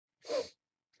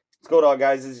What's going on,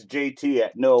 guys? This is JT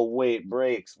at No Weight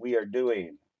Breaks. We are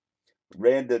doing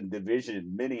random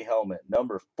division mini helmet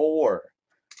number 4.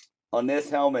 On this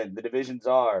helmet, the divisions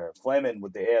are Flamin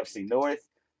with the AFC North,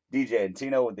 DJ and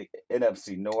Tino with the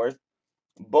NFC North,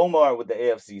 Bomar with the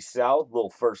AFC South, little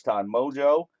first time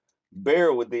mojo,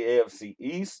 Bear with the AFC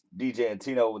East, DJ and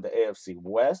Tino with the AFC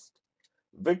West,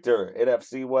 Victor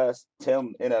NFC West,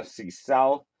 Tim NFC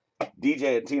South,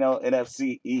 DJ and Tino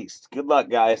NFC East. Good luck,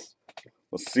 guys.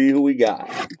 We'll see who we got.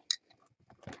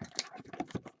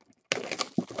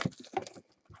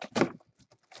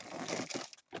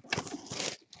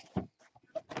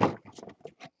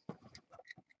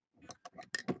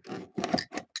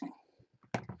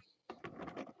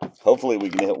 Hopefully, we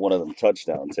can hit one of them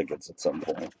touchdown tickets at some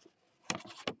point.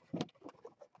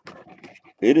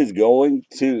 It is going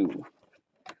to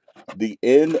the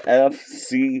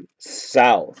NFC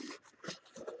South.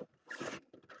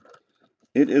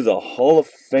 It is a Hall of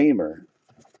Famer.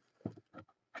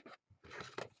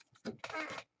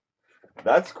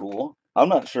 That's cool. I'm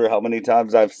not sure how many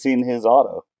times I've seen his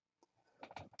auto.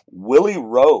 Willie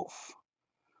Roaf,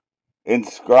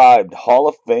 inscribed Hall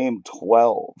of Fame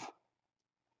 12.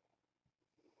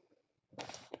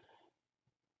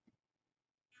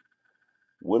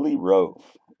 Willie Roaf,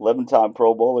 11-time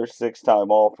Pro Bowler,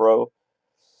 6-time All Pro,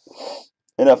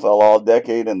 NFL All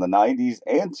Decade in the 90s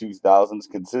and 2000s,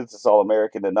 consensus All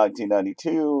American in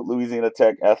 1992, Louisiana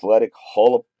Tech Athletic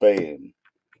Hall of Fame.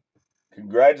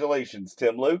 Congratulations,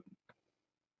 Tim Luke.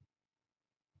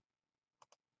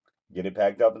 Get it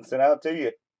packed up and sent out to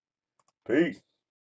you. Peace.